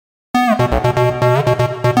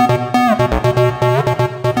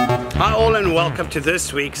welcome to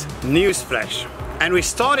this week's News Flash. And we're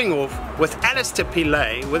starting off with Alistair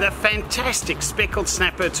Pillay with a fantastic speckled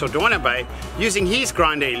snapper at Sodwana Bay using his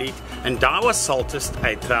Grinder Elite and Daiwa Saltist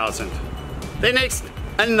 8000. Then next,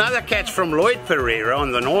 another catch from Lloyd Pereira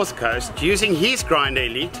on the north coast using his Grinder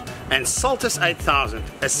Elite and Saltist 8000,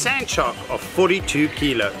 a sand shark of 42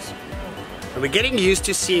 kilos. And we're getting used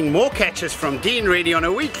to seeing more catches from Dean Reddy on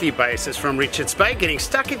a weekly basis from Richards Bay, getting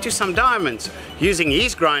stuck into some diamonds using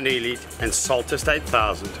his Grinder Elite and Saltist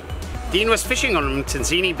 8000. Dean was fishing on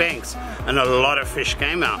Mtanzini banks and a lot of fish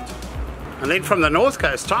came out. And then from the north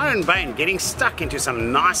coast, Tyrone Bain getting stuck into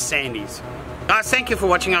some nice sandies. Guys, thank you for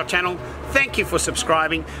watching our channel, thank you for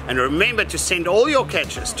subscribing, and remember to send all your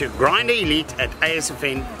catches to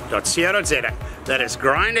grinderelite@asfn.co.za. That is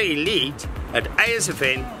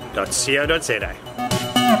grinderelite@asfn.co.za.